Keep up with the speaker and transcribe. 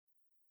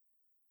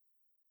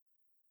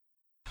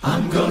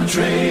I'm gonna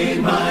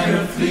trade my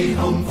earthly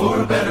home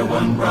for a better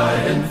one,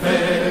 bright and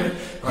fair.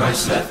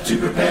 Christ left to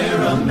prepare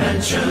a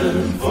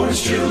mansion for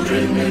his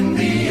children in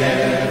the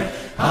air.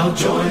 I'll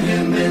join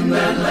him in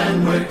that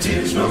land where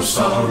tears no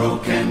sorrow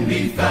can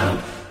be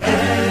found.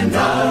 And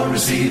I'll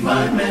receive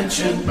my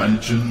mansion,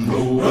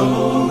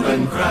 robe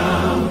and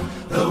crown.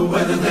 The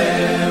weather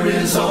there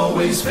is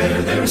always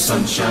fair, there is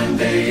sunshine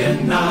day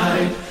and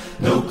night.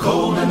 No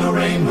cold and no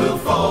rain will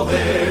fall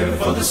there,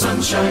 for the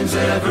sun shines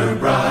ever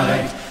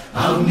bright.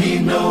 I'll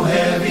need no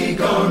heavy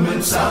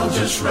garments, I'll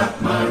just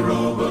wrap my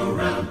robe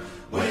around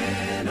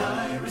when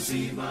I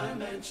receive my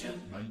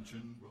mansion.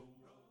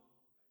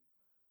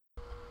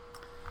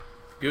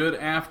 Good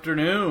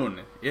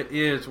afternoon. It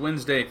is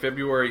Wednesday,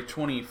 February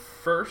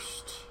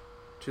 21st,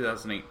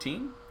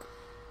 2018.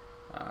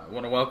 I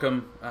want to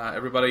welcome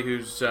everybody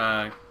who's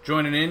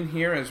joining in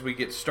here as we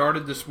get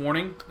started this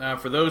morning.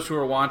 For those who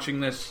are watching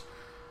this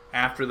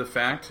after the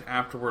fact,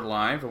 after we're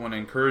live, I want to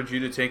encourage you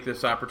to take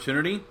this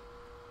opportunity,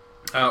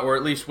 or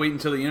at least wait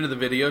until the end of the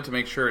video to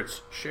make sure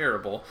it's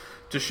shareable,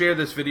 to share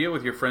this video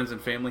with your friends and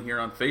family here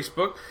on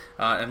Facebook,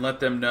 and let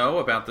them know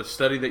about the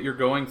study that you're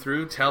going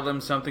through. Tell them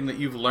something that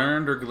you've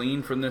learned or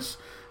gleaned from this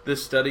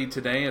study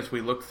today as we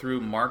look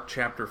through Mark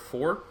chapter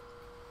 4.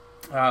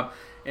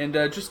 And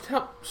just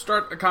help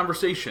start a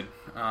conversation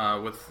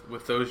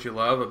with those you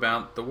love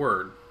about the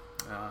Word.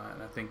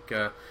 And I think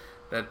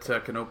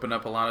that can open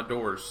up a lot of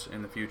doors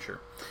in the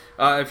future.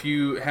 If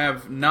you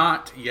have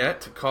not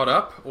yet caught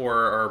up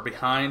or are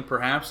behind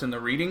perhaps in the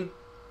reading,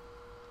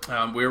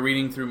 we're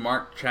reading through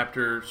Mark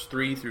chapters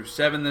 3 through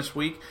 7 this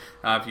week.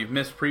 If you've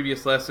missed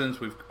previous lessons,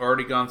 we've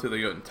already gone through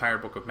the entire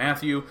book of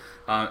Matthew,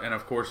 and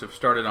of course have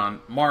started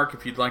on Mark.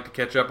 If you'd like to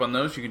catch up on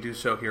those, you can do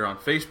so here on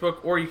Facebook,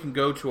 or you can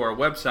go to our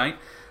website,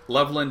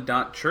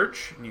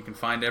 loveland.church, and you can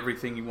find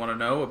everything you want to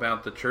know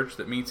about the church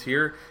that meets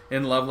here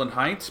in Loveland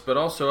Heights. But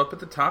also up at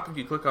the top, if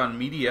you click on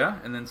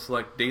Media and then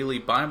select Daily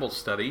Bible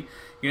Study,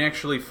 you can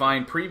actually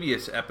find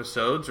previous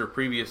episodes or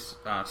previous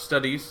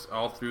studies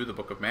all through the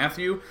book of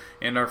Matthew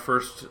and our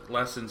first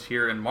lessons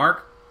here in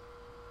Mark.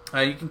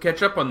 You can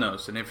catch up on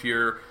those. And if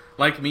you're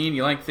like me and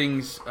you like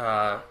things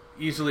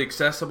easily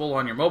accessible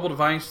on your mobile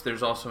device,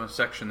 there's also a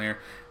section there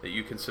that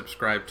you can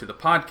subscribe to the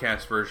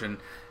podcast version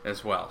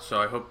as well. So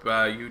I hope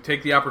you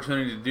take the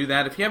opportunity to do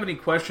that. If you have any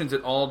questions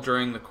at all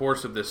during the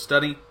course of this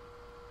study,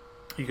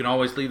 you can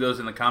always leave those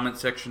in the comment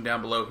section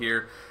down below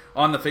here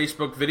on the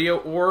Facebook video,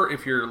 or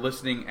if you're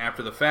listening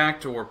after the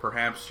fact, or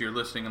perhaps you're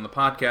listening in the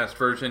podcast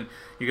version,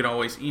 you can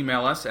always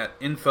email us at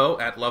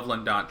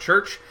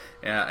info@loveland.church,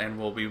 and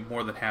we'll be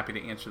more than happy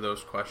to answer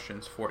those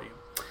questions for you.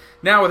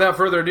 Now, without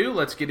further ado,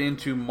 let's get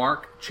into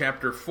Mark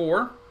chapter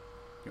 4.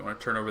 You want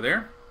to turn over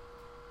there?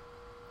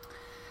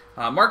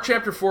 Mark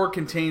chapter 4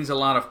 contains a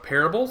lot of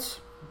parables,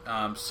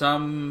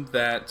 some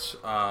that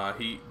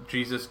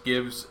Jesus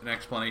gives an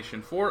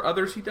explanation for,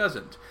 others he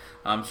doesn't.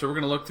 So we're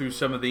going to look through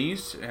some of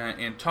these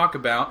and talk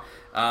about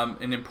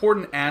an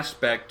important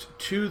aspect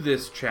to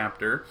this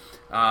chapter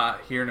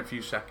here in a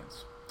few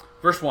seconds.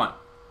 Verse 1,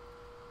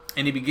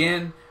 and he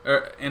began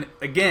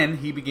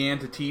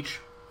to teach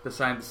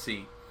beside the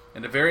sea,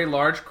 and a very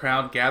large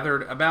crowd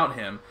gathered about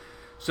him,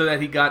 so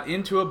that he got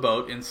into a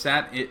boat and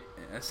sat in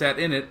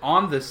it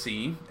on the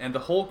sea, and the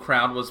whole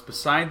crowd was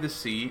beside the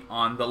sea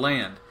on the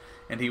land.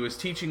 And he was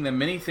teaching them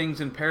many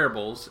things in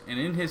parables, and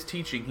in his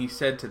teaching he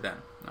said to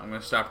them. Now I'm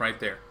going to stop right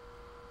there.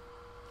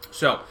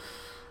 So,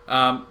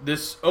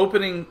 this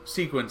opening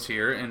sequence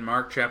here in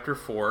Mark chapter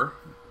 4,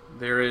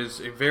 there is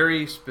a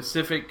very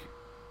specific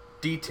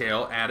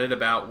detail added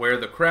about where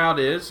the crowd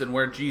is and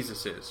where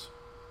Jesus is.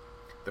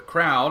 The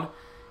crowd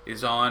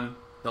is on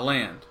the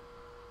land.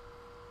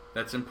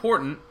 That's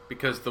important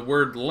because the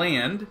word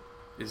land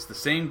is the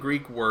same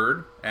Greek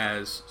word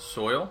as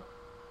soil,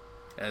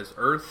 as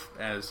earth,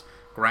 as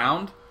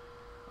ground.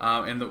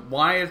 And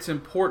why it's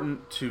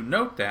important to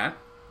note that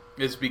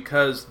is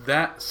because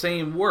that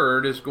same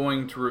word is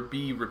going to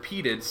be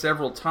repeated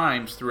several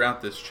times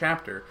throughout this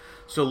chapter.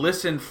 So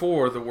listen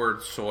for the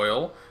word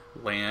soil,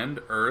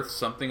 land, earth,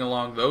 something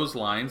along those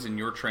lines in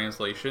your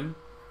translation.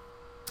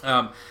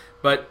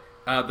 But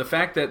the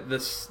fact that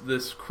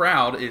this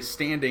crowd is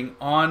standing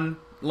on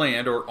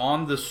land or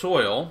on the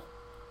soil,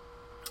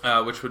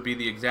 which would be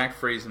the exact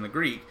phrase in the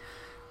Greek,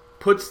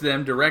 puts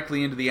them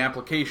directly into the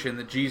application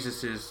that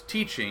Jesus is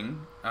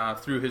teaching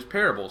through his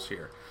parables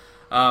here.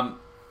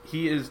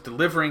 He is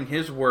delivering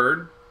his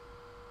word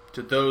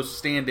to those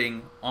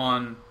standing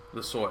on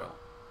the soil.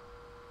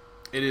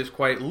 It is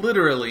quite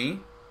literally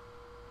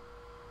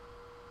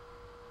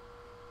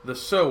the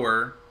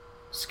sower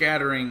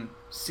scattering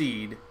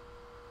seed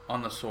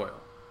on the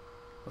soil.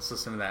 Let's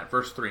listen to that.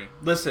 Verse 3.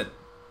 Listen.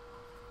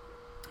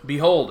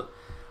 Behold,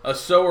 a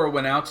sower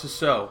went out to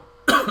sow.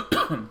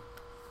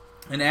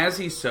 And as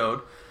he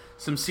sowed,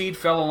 some seed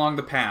fell along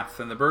the path,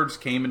 and the birds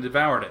came and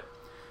devoured it.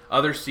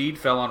 Other seed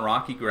fell on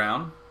rocky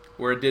ground,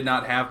 where it did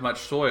not have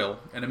much soil,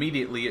 and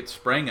immediately it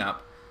sprang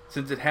up,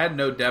 since it had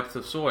no depth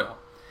of soil.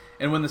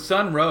 And when the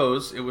sun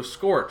rose, it was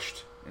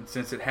scorched, and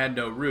since it had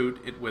no root,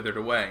 it withered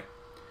away.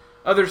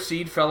 Other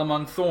seed fell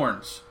among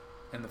thorns,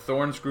 and the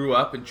thorns grew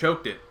up and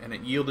choked it, and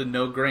it yielded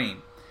no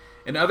grain.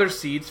 And other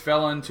seeds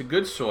fell into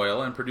good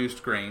soil and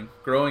produced grain,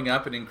 growing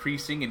up and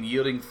increasing and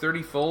yielding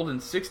 30-fold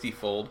and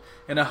 60-fold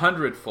and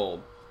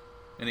 100-fold.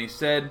 And he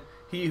said,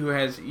 He who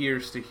has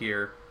ears to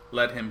hear,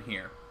 let him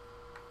hear.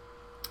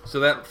 So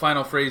that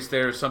final phrase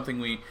there is something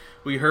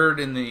we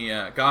heard in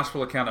the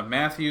gospel account of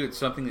Matthew. It's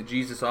something that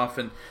Jesus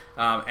often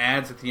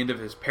adds at the end of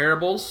his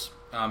parables.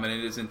 And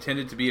it is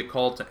intended to be a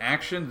call to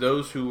action.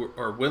 Those who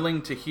are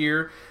willing to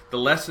hear the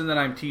lesson that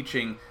I'm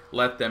teaching,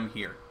 let them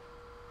hear.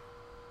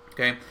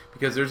 Okay?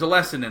 Because there's a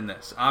lesson in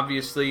this.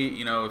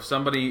 Obviously, if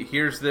somebody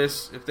hears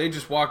this, if they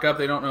just walk up,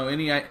 they don't know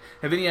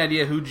have any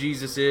idea who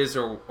Jesus is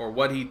or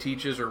what he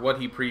teaches or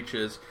what he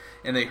preaches,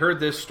 and they heard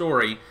this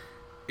story,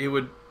 it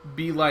would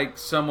be like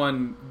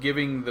someone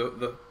giving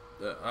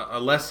a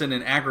lesson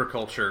in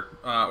agriculture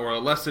or a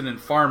lesson in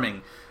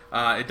farming.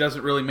 It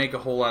doesn't really make a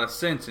whole lot of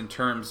sense in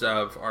terms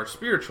of our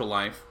spiritual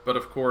life, but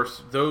of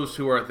course, those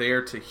who are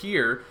there to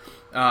hear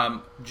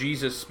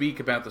Jesus speak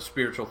about the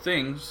spiritual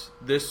things,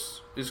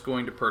 this is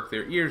going to perk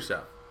their ears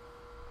up.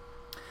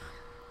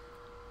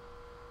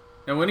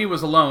 Now when he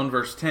was alone,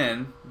 verse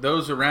 10,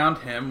 those around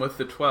him with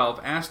the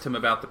 12 asked him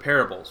about the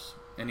parables.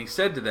 And he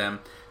said to them,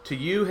 To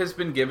you has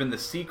been given the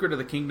secret of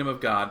the kingdom of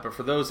God, but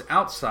for those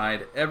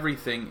outside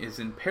everything is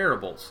in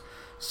parables,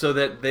 so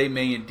that they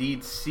may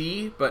indeed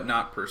see but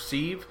not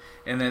perceive,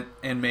 and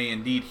may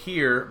indeed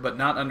hear but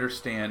not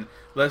understand,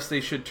 lest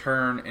they should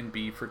turn and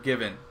be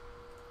forgiven.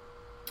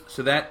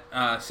 So that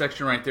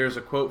section right there is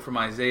a quote from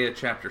Isaiah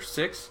chapter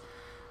 6,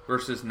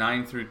 verses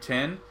 9 through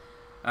 10.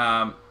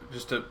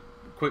 Just a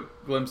quick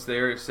glimpse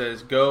there. It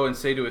says, Go and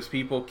say to his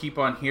people, keep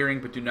on hearing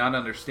but do not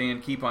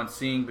understand, keep on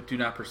seeing but do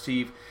not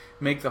perceive.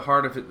 Make the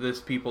heart of this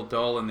people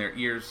dull and their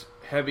ears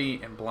heavy,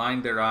 and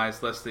blind their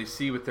eyes, lest they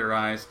see with their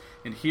eyes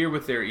and hear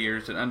with their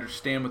ears and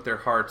understand with their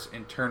hearts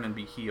and turn and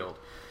be healed.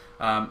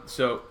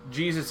 So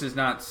Jesus is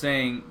not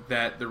saying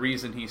that the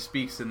reason he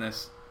speaks in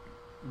this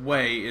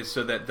way is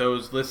so that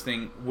those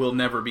listening will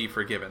never be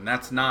forgiven.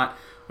 That's not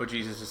what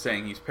Jesus is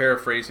saying. He's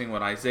paraphrasing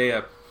what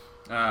Isaiah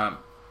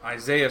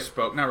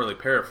spoke, not really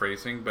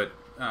paraphrasing, but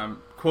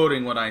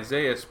quoting what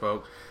Isaiah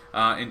spoke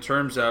in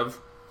terms of,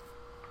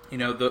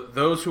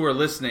 those who are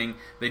listening,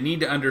 they need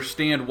to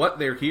understand what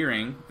they're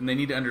hearing, and they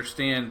need to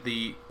understand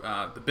the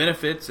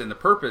benefits and the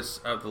purpose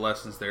of the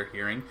lessons they're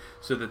hearing,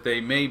 so that they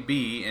may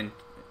be,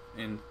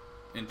 in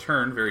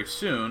turn, very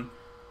soon,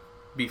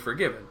 be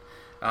forgiven.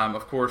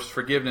 Of course,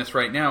 forgiveness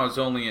right now is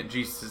only at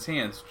Jesus'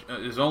 hands.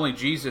 It is only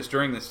Jesus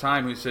during this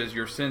time who says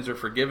your sins are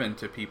forgiven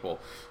to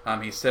people.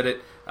 He said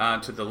it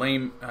to the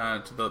lame,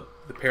 to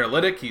the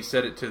paralytic. He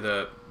said it to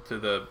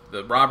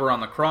the robber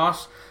on the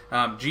cross.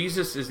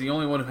 Jesus is the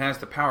only one who has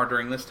the power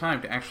during this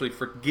time to actually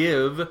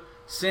forgive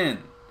sin.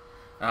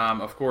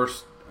 Of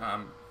course,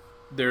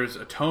 there's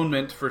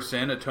atonement for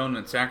sin,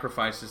 atonement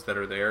sacrifices that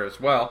are there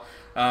as well.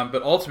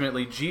 But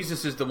ultimately,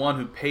 Jesus is the one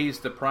who pays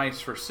the price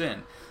for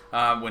sin.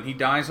 When he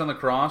dies on the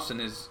cross and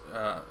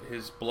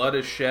his blood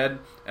is shed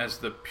as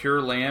the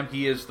pure lamb,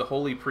 he is the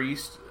holy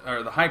priest,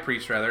 or the high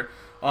priest rather,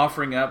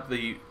 offering up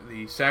the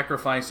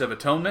sacrifice of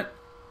atonement.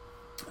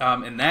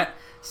 And that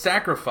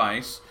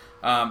sacrifice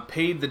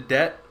paid the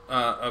debt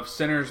of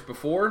sinners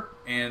before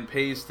and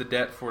pays the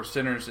debt for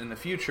sinners in the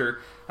future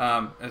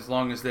as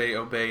long as they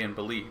obey and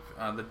believe.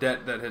 The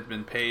debt that has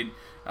been paid,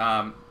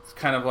 it's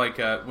kind of like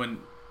when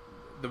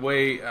the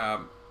way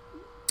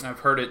I've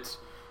heard it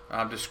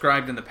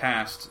described in the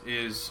past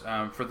is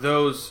for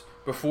those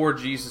before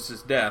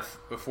Jesus' death,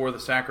 before the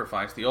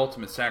sacrifice, the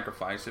ultimate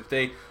sacrifice, if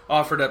they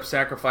offered up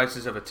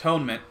sacrifices of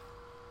atonement,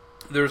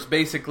 there's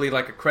basically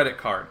like a credit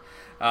card.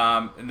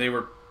 And they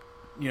were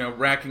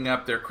racking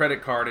up their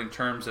credit card in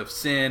terms of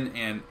sin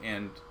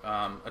and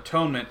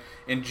atonement,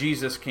 and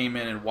Jesus came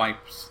in and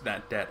wipes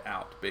that debt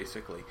out,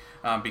 basically,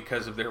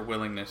 because of their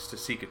willingness to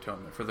seek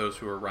atonement for those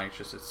who are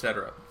righteous,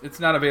 etc. It's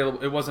not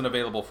available. It wasn't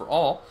available for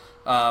all,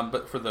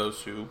 but for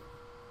those who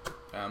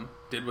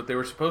did what they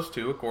were supposed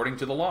to according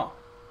to the law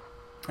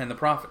and the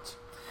prophets.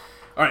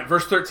 All right,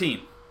 verse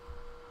 13.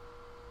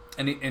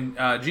 And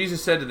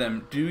Jesus said to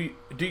them, Do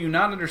you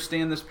not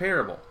understand this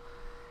parable?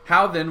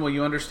 How then will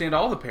you understand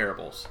all the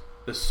parables?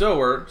 The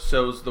sower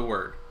sows the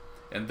word,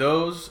 and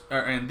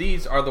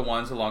these are the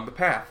ones along the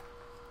path,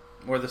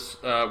 where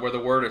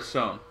the word is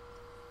sown.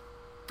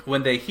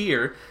 When they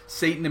hear,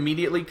 Satan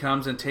immediately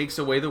comes and takes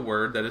away the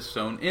word that is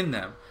sown in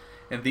them.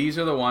 And these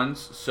are the ones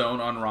sown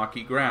on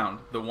rocky ground,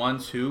 the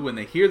ones who, when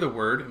they hear the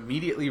word,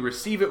 immediately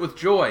receive it with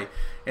joy,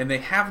 and they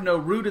have no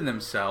root in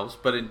themselves,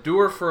 but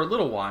endure for a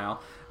little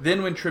while.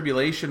 Then when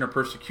tribulation or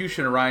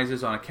persecution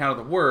arises on account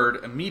of the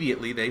word,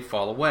 immediately they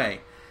fall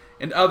away.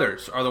 And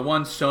others are the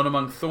ones sown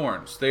among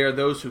thorns. They are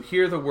those who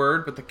hear the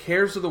word, but the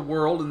cares of the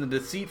world and the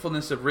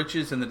deceitfulness of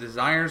riches and the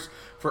desires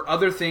for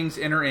other things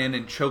enter in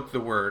and choke the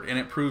word, and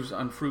it proves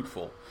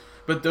unfruitful.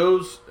 But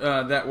those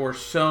that were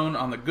sown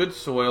on the good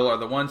soil are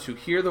the ones who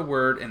hear the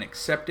word and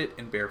accept it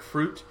and bear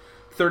fruit,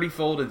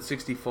 30-fold and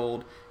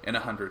 60-fold and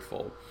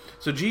 100-fold.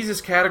 So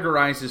Jesus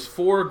categorizes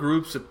 4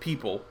 groups of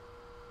people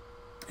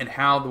and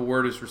how the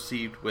word is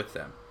received with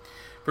them.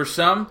 For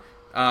some,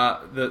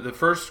 the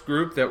first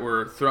group that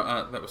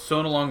that was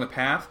sown along the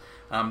path,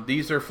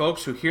 these are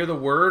folks who hear the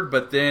word,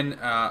 but then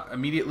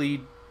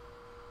immediately,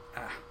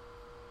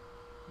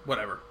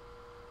 whatever.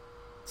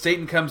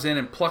 Satan comes in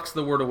and plucks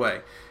the word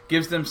away,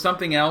 gives them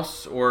something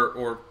else,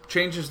 or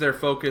changes their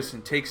focus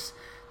and takes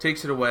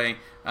it away,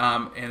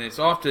 and it's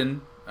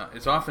often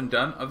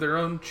done of their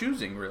own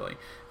choosing, really.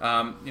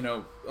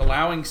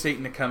 Allowing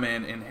Satan to come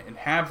in and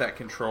have that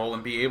control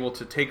and be able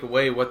to take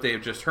away what they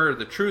have just heard,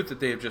 the truth that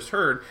they have just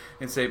heard,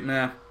 and say,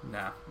 nah,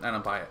 I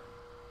don't buy it.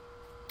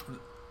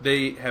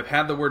 They have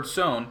had the word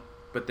sown,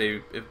 but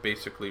they have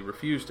basically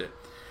refused it.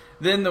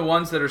 Then the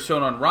ones that are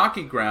sown on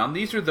rocky ground,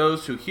 these are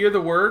those who hear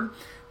the word,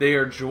 they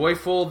are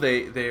joyful,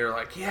 they are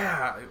like,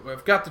 yeah,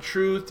 I've got the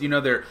truth,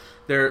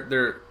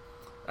 they're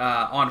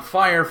on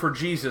fire for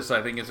Jesus,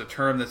 I think is a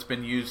term that's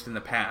been used in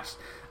the past.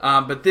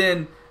 But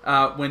then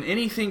when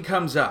anything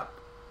comes up,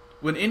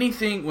 when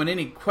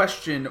any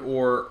question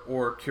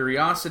or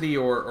curiosity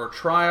or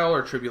trial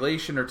or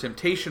tribulation or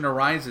temptation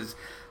arises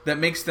that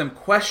makes them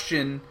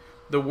question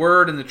the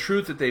word and the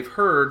truth that they've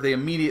heard, they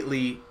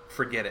immediately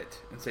forget it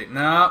and say,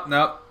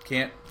 no,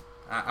 can't.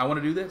 I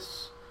want to do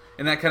this.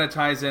 And that kind of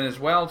ties in as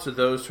well to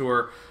those who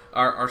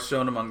are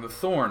sown among the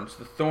thorns.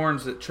 The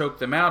thorns that choke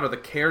them out are the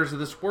cares of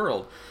this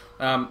world.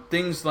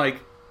 Things like,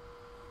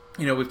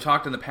 we've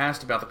talked in the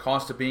past about the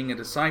cost of being a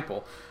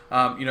disciple.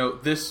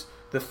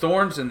 The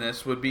thorns in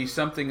this would be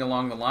something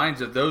along the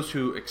lines of those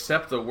who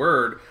accept the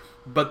word,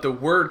 but the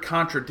word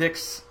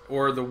contradicts,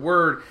 or the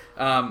word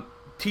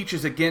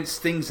teaches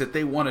against things that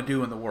they want to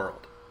do in the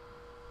world.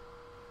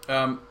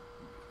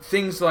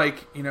 Things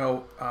like,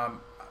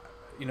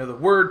 the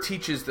word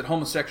teaches that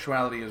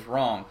homosexuality is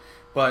wrong,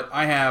 but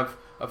I have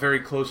a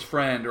very close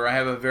friend, or I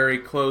have a very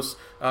close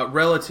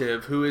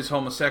relative who is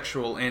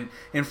homosexual, and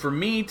for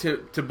me to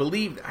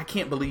believe, I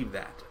can't believe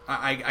that.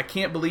 I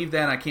can't believe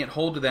that, I can't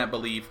hold to that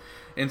belief,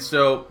 and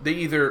so they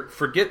either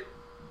forget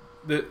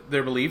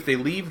their belief, they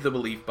leave the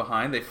belief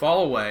behind, they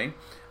fall away,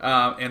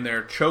 and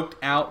they're choked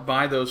out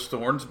by those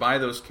thorns, by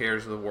those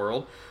cares of the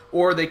world,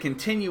 or they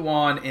continue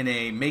on in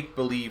a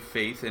make-believe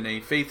faith, in a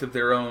faith of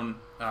their own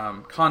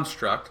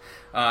construct,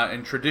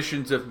 and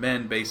traditions of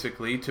men,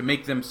 basically, to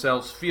make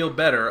themselves feel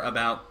better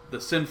about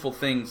the sinful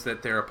things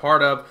that they're a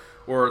part of,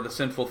 or the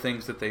sinful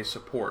things that they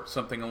support,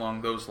 something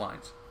along those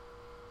lines.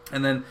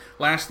 And then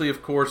lastly,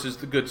 of course, is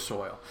the good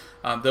soil.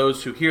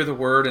 Those who hear the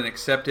word and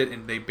accept it,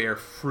 and they bear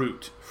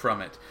fruit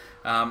from it.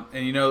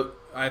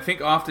 I think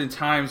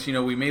oftentimes,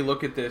 we may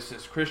look at this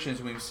as Christians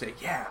and we say,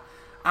 yeah,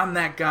 I'm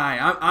that guy.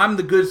 I'm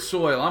the good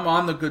soil. I'm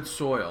on the good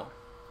soil.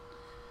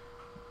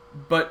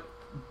 But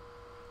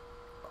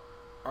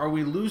are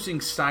we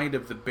losing sight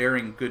of the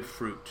bearing good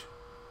fruit?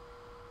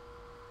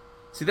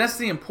 See, that's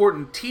the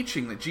important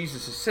teaching that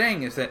Jesus is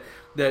saying, is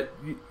that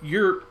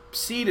your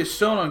seed is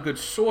sown on good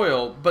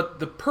soil, but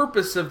the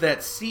purpose of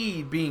that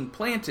seed being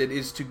planted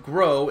is to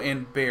grow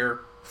and bear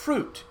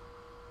fruit.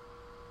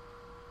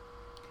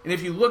 And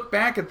if you look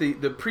back at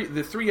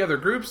the three other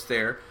groups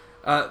there,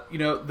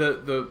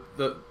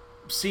 the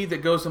seed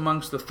that goes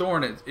amongst the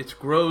thorn, it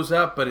grows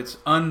up, but it's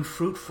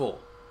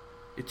unfruitful.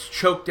 It's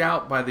choked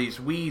out by these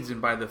weeds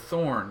and by the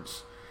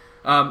thorns.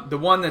 The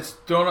one that's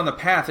thrown on the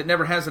path, it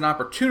never has an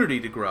opportunity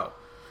to grow.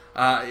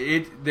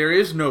 There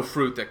is no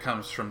fruit that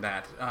comes from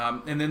that.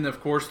 And then,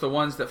 of course, the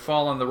ones that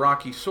fall on the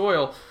rocky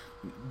soil,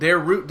 their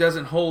root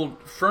doesn't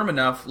hold firm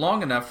enough,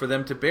 long enough for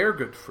them to bear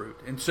good fruit.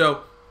 And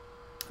so,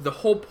 the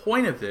whole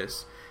point of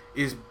this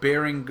is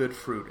bearing good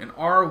fruit. And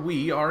are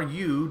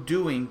you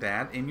doing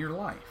that in your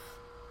life?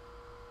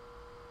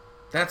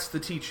 That's the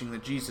teaching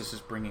that Jesus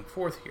is bringing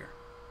forth here.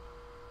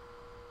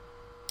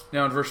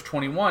 Now in verse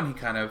 21, he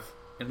kind of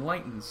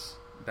enlightens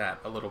that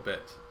a little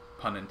bit,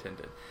 pun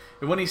intended.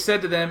 And when he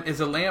said to them, is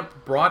a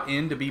lamp brought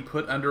in to be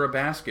put under a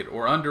basket,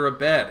 or under a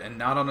bed, and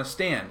not on a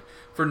stand?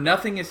 For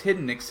nothing is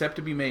hidden except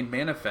to be made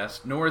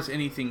manifest, nor is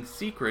anything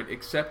secret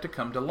except to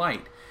come to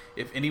light.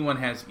 If anyone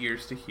has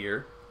ears to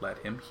hear, let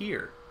him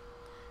hear.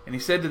 And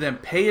he said to them,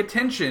 pay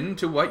attention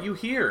to what you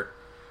hear.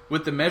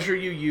 With the measure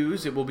you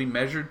use, it will be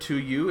measured to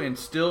you, and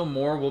still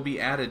more will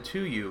be added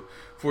to you.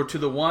 For to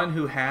the one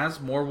who has,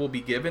 more will be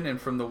given, and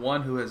from the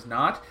one who has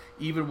not,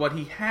 even what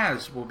he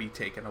has will be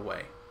taken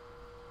away.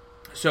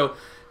 So,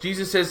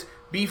 Jesus says,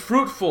 be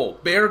fruitful,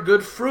 bear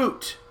good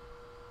fruit.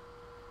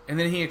 And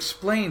then he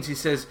explains, he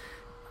says,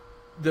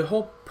 the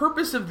whole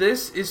purpose of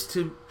this is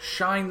to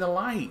shine the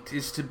light,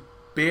 is to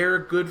bear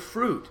good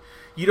fruit.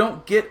 You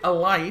don't get a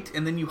light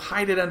and then you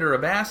hide it under a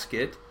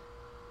basket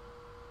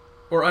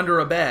or under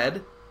a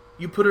bed.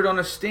 You put it on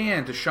a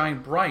stand to shine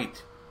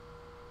bright.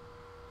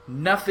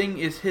 Nothing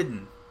is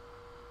hidden.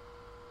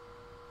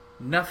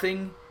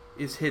 Nothing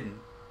is hidden.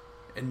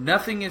 And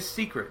nothing is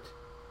secret.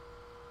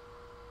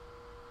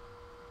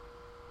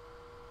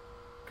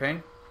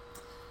 Okay?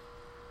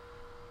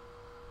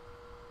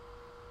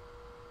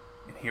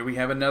 And here we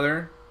have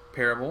another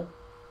parable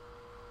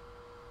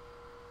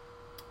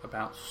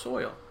about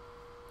soil.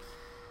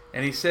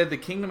 And he said, the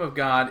kingdom of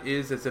God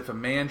is as if a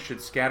man should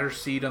scatter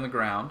seed on the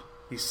ground.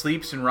 He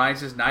sleeps and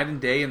rises night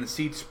and day, and the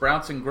seed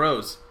sprouts and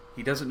grows.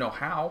 He doesn't know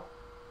how,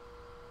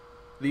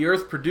 the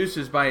earth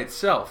produces by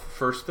itself,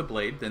 first the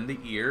blade, then the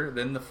ear,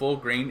 then the full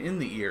grain in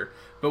the ear.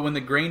 But when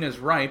the grain is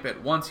ripe,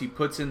 at once he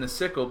puts in the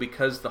sickle,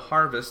 because the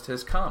harvest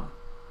has come.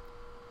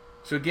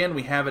 So again,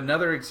 we have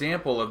another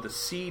example of the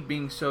seed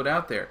being sowed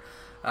out there.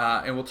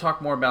 And we'll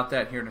talk more about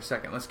that here in a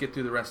second. Let's get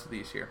through the rest of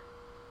these here.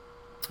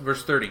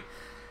 Verse 30. And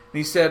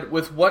he said,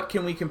 "With what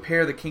can we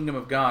compare the kingdom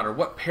of God, or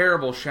what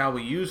parable shall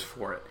we use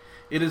for it?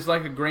 It is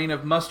like a grain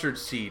of mustard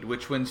seed,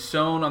 which when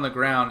sown on the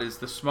ground is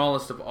the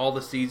smallest of all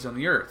the seeds on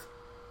the earth.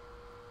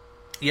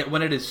 Yet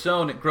when it is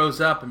sown, it grows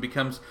up and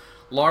becomes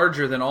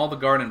larger than all the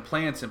garden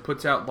plants, and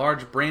puts out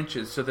large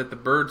branches, so that the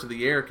birds of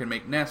the air can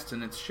make nests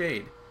in its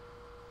shade."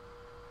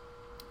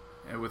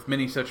 And with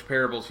many such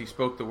parables he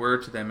spoke the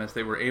word to them, as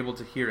they were able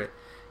to hear it.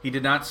 He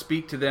did not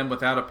speak to them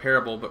without a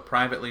parable, but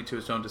privately to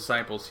his own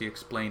disciples he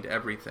explained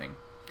everything.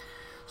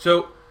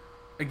 So,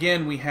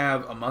 again, we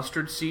have a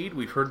mustard seed.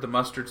 We've heard the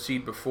mustard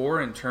seed before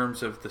in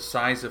terms of the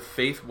size of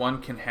faith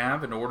one can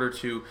have in order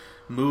to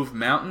move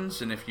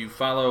mountains. And if you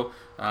follow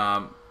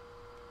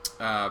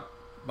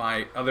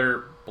my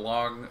other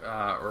blog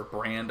or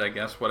brand, I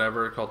guess,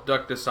 whatever, called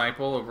Duck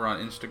Disciple over on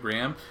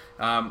Instagram,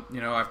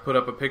 I've put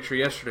up a picture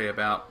yesterday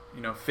about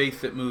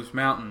faith that moves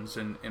mountains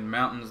and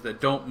mountains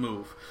that don't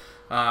move.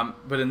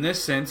 But in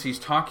this sense, he's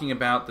talking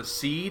about the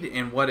seed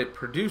and what it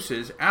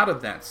produces out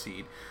of that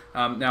seed.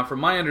 Now, from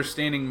my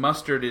understanding,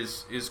 mustard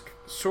is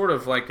sort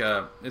of like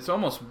it's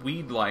almost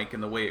weed-like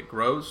in the way it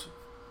grows.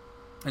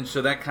 And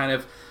so that kind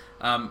of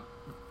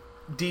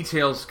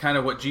details kind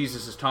of what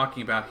Jesus is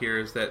talking about here,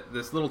 is that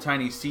this little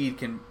tiny seed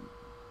can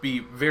be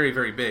very,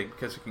 very big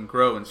because it can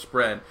grow and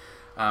spread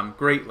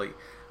greatly.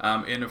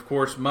 And of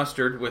course,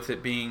 mustard, with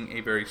it being a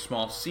very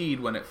small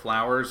seed, when it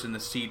flowers and the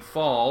seed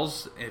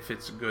falls, if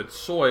it's good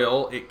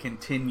soil, it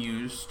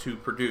continues to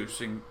produce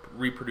and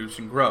reproduce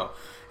and grow.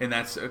 And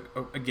that's,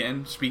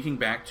 again, speaking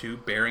back to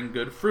bearing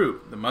good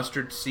fruit. The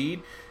mustard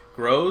seed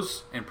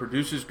grows and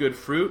produces good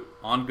fruit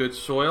on good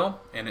soil,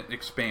 and it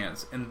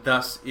expands. And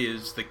thus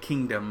is the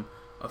kingdom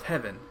of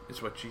heaven,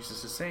 is what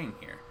Jesus is saying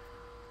here.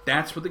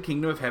 That's what the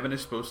kingdom of heaven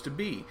is supposed to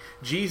be.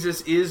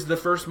 Jesus is the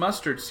first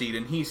mustard seed,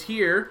 and he's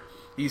here.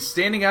 He's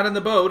standing out in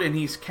the boat, and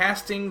he's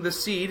casting the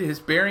seed, his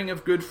bearing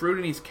of good fruit,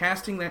 and he's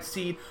casting that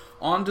seed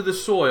onto the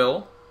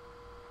soil,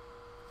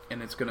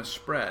 and it's going to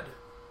spread.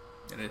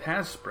 And it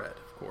has spread,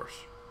 of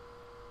course.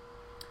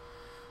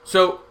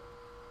 So,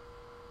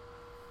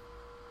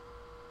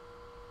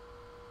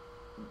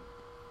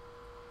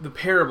 the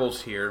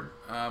parables here,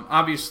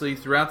 obviously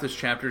throughout this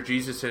chapter,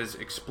 Jesus has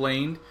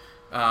explained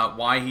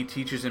why he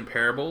teaches in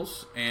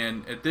parables.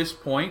 And at this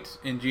point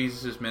in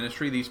Jesus'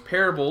 ministry, these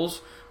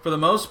parables, for the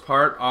most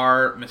part,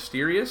 are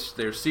mysterious.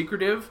 They're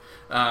secretive.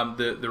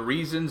 The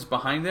reasons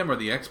behind them, or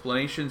the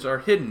explanations, are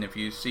hidden. If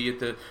you see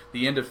at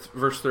the end of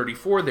verse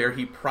 34 there,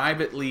 he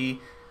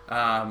privately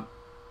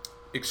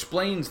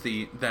explains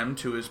them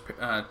to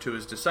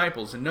his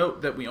disciples. And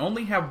note that we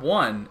only have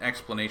one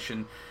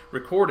explanation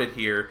recorded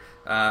here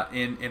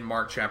in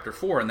Mark chapter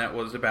 4, and that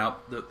was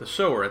about the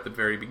sower at the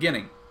very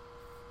beginning.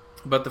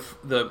 But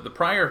the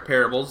prior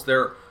parables,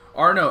 there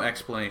are no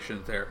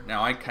explanations there.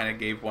 Now, I kind of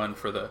gave one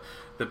for the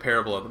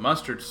parable of the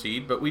mustard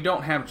seed, but we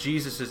don't have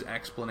Jesus'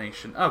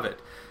 explanation of it.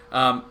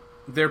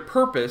 Their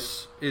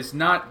purpose is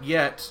not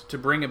yet to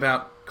bring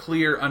about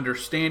clear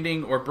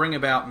understanding or bring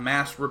about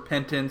mass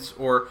repentance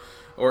or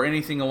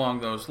anything along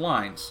those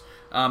lines.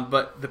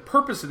 But the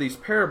purpose of these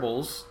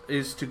parables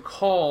is to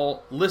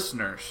call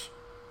listeners,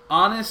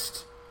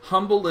 honest,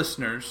 humble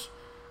listeners.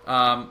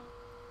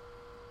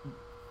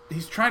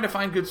 He's trying to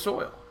find good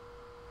soil,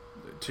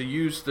 to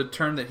use the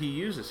term that he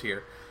uses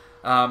here.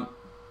 Now,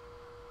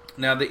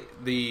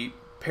 the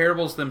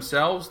parables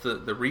themselves,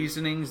 the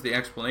reasonings, the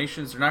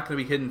explanations, they're not going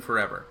to be hidden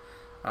forever.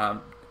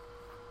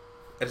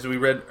 As we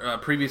read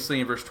previously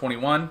in verse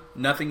 21,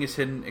 nothing is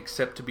hidden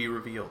except to be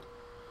revealed.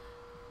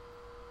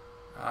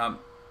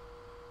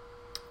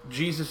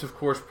 Jesus, of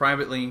course,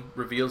 privately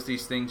reveals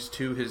these things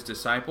to his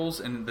disciples,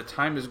 and the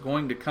time is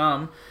going to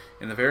come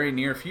in the very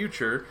near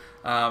future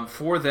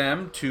for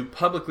them to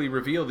publicly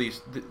reveal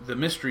the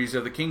mysteries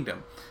of the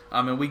kingdom.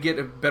 And we get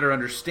a better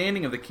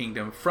understanding of the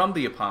kingdom from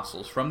the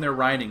apostles, from their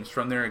writings,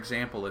 from their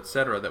example,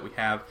 etc., that we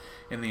have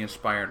in the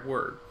inspired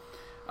word.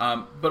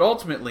 But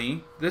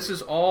ultimately, this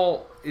is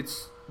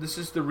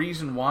the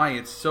reason why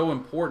it's so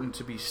important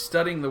to be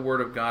studying the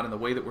Word of God in the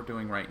way that we're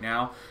doing right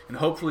now, and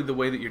hopefully the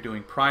way that you're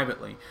doing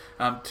privately,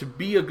 to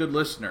be a good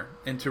listener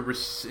and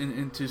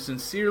to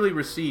sincerely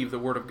receive the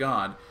Word of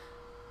God.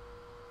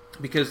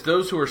 Because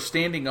those who are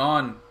standing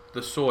on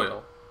the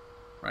soil,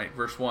 right,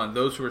 verse 1,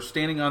 those who are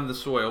standing on the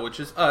soil, which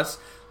is us,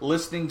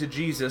 listening to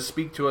Jesus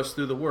speak to us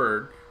through the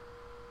Word,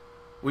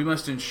 we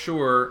must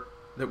ensure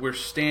that we're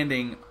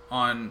standing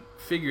on,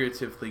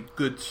 figuratively,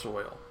 good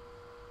soil.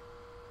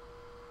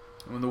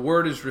 When the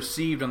Word is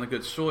received on the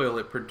good soil,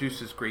 it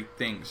produces great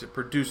things. It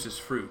produces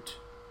fruit.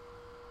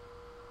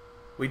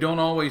 We don't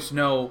always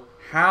know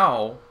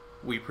how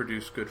we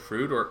produce good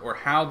fruit, or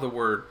how the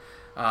Word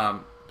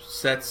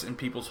sets in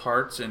people's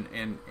hearts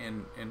and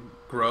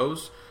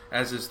grows,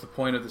 as is the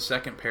point of the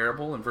second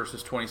parable in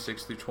verses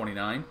 26 through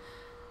 29.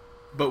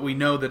 but we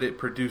know that it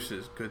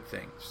produces good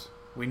things.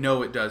 We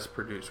know it does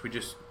produce.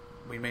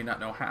 We may not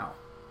know how.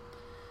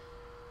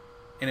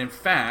 And in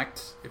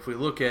fact, if we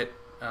look at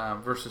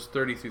verses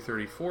 30 through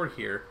 34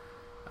 here,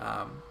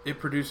 it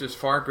produces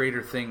far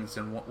greater things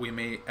than what we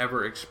may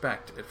ever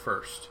expect at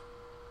first.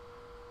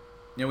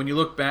 You know, when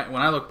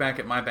I look back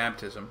at my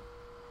baptism,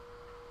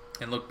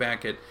 and look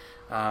back at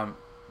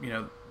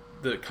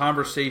the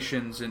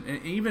conversations, and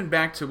even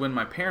back to when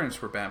my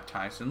parents were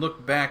baptized, and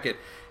look back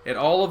at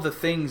all of the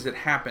things that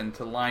happened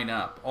to line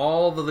up,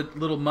 all the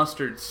little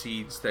mustard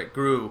seeds that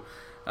grew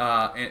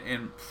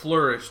and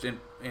flourished,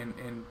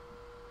 and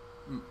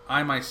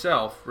I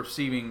myself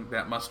receiving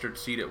that mustard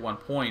seed at one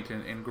point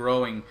and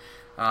growing,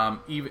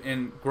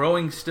 even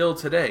growing still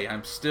today.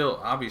 I'm still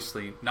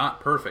obviously not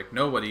perfect.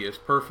 Nobody is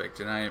perfect,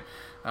 and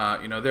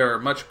there are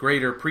much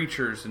greater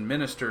preachers and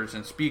ministers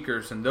and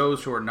speakers and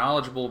those who are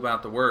knowledgeable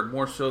about the Word,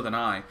 more so than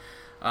I.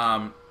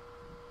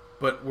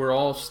 But we're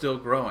all still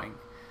growing.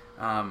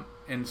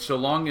 And so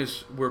long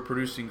as we're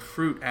producing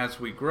fruit as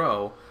we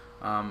grow,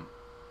 I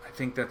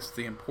think that's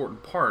the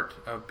important part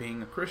of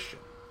being a Christian.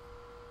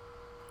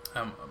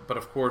 But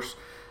of course,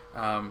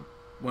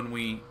 when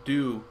we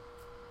do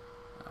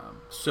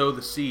sow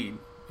the seed,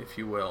 if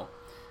you will,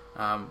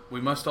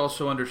 we must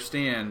also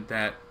understand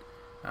that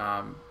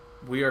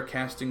we are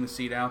casting the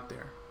seed out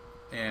there.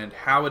 And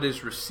how it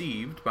is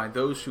received by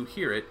those who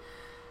hear it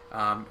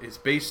is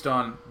based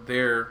on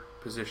their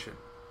position,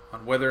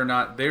 on whether or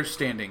not they're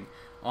standing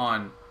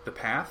on the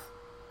path,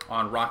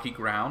 on rocky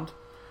ground,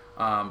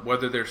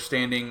 whether they're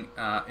standing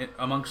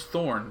amongst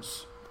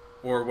thorns,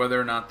 or whether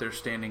or not they're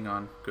standing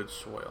on good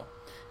soil.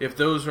 If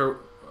those who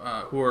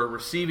are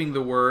receiving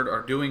the word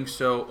are doing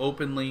so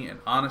openly and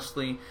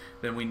honestly,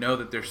 then we know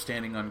that they're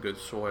standing on good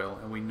soil,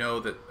 and we know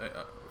that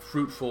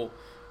fruitful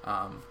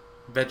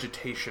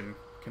vegetation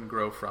can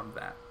grow from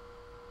that.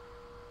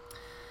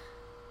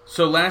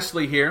 So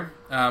lastly here,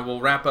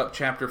 we'll wrap up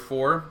chapter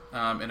 4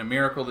 in a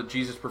miracle that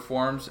Jesus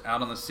performs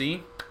out on the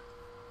sea.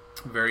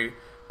 Very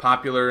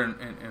popular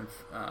and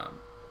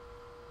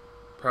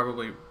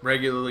probably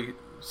regularly,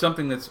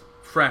 something that's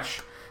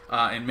fresh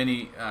in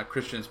many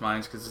Christians'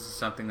 minds, because this is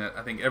something that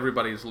I think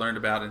everybody has learned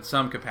about in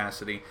some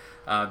capacity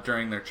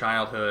during their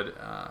childhood,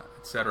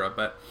 etc.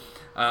 But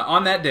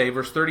on that day,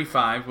 verse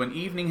 35, when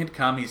evening had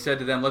come, he said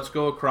to them, "Let's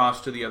go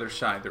across to the other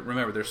side."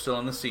 Remember, they're still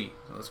in the sea.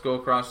 So let's go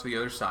across to the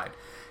other side.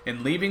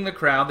 And leaving the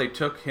crowd, they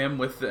took him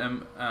with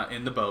them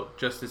in the boat,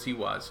 just as he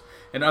was.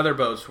 And other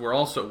boats were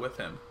also with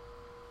him.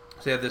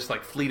 So they had this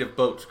fleet of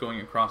boats going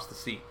across the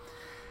sea.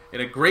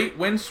 And a great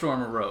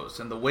windstorm arose,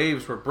 and the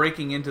waves were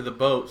breaking into the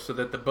boat, so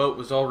that the boat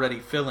was already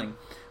filling.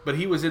 But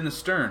he was in the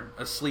stern,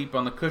 asleep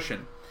on the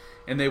cushion.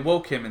 And they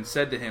woke him and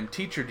said to him,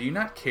 "Teacher, do you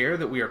not care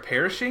that we are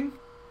perishing?"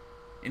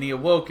 And he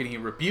awoke, and he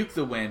rebuked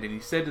the wind, and he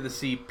said to the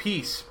sea,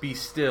 "Peace, be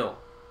still."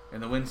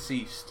 And the wind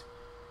ceased,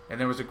 and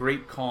there was a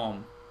great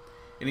calm.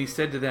 And he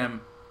said to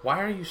them,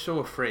 "Why are you so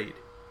afraid?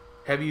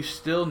 Have you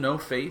still no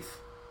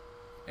faith?"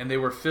 And they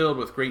were filled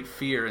with great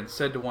fear, and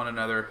said to one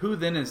another, "Who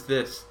then is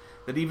this,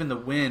 that even the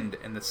wind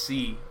and the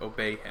sea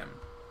obey him?"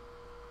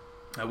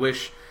 I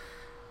wish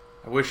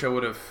I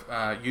would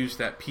have used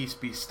that "peace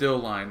be still"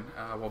 line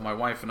while my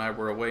wife and I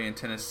were away in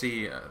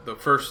Tennessee. The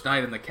first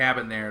night in the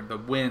cabin there, the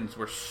winds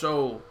were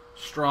so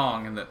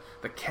strong, and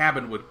the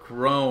cabin would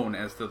groan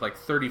as the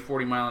 30,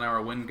 40 mile an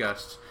hour wind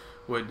gusts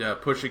would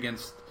push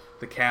against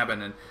the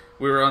cabin. And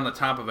we were on the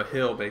top of a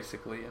hill,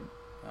 basically, and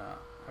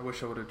I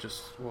wish I would have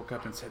just woke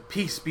up and said,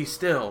 "Peace, be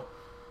still,"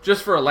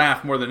 just for a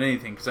laugh more than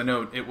anything, because I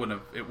know it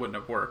wouldn't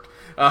have worked.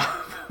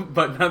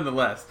 But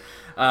nonetheless,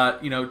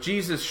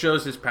 Jesus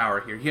shows his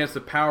power here. He has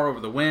the power over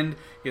the wind.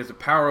 He has the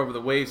power over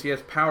the waves. He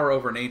has power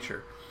over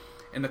nature.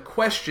 And the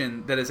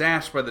question that is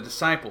asked by the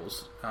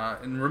disciples,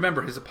 and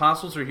remember, his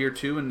apostles are here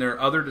too, and there are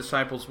other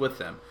disciples with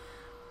them.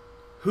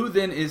 Who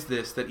then is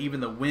this that even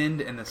the wind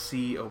and the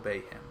sea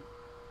obey him?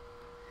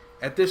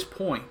 At this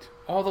point,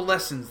 all the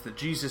lessons that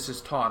Jesus has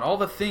taught, all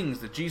the things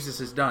that Jesus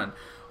has done,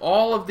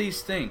 all of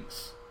these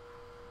things,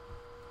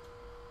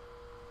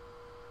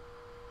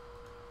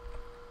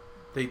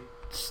 they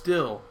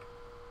still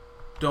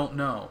don't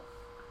know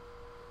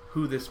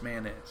who this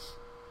man is.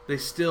 They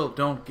still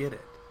don't get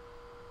it.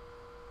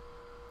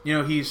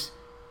 He's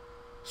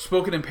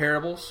spoken in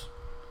parables.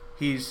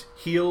 He's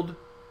healed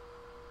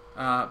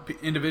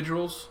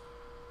individuals.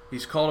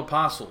 He's called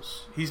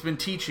apostles. He's been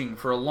teaching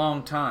for a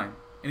long time.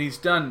 And he's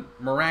done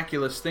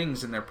miraculous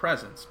things in their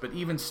presence. But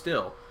even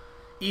still,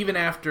 even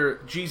after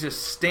Jesus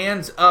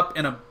stands up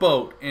in a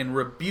boat and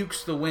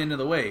rebukes the wind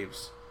and the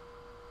waves,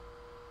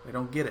 they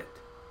don't get it.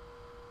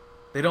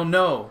 They don't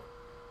know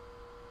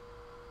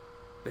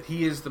that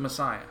he is the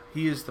Messiah.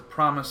 He is the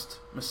promised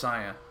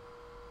Messiah.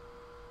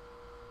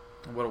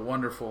 And what a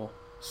wonderful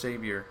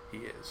Savior he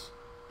is.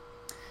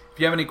 If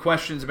you have any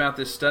questions about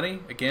this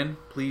study, again,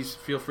 please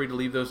feel free to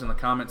leave those in the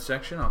comments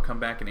section. I'll come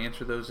back and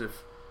answer those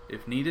if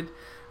needed.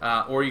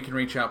 Or you can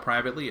reach out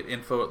privately at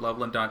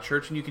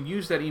info@loveland.church, and you can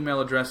use that email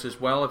address as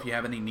well if you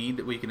have any need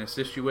that we can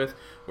assist you with,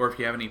 or if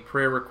you have any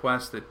prayer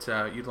requests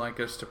that you'd like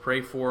us to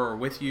pray for or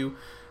with you.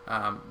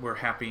 we're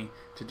happy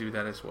to do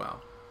that as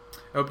well.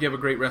 I hope you have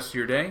a great rest of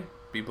your day.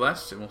 Be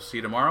blessed, and we'll see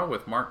you tomorrow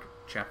with Mark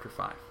chapter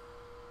 5.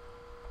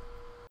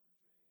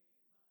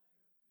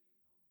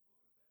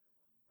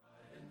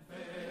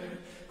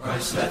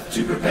 Christ left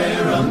to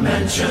prepare a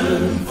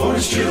mansion for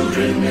his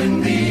children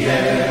in the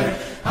air.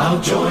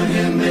 I'll join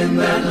him in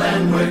that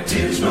land where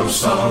tears no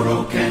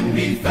sorrow can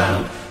be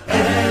found.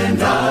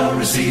 And I'll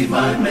receive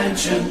my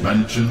mansion,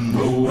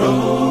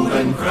 robe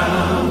and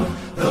crown.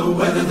 The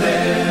weather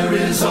there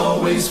is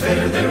always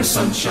fair, there is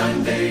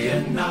sunshine day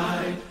and night.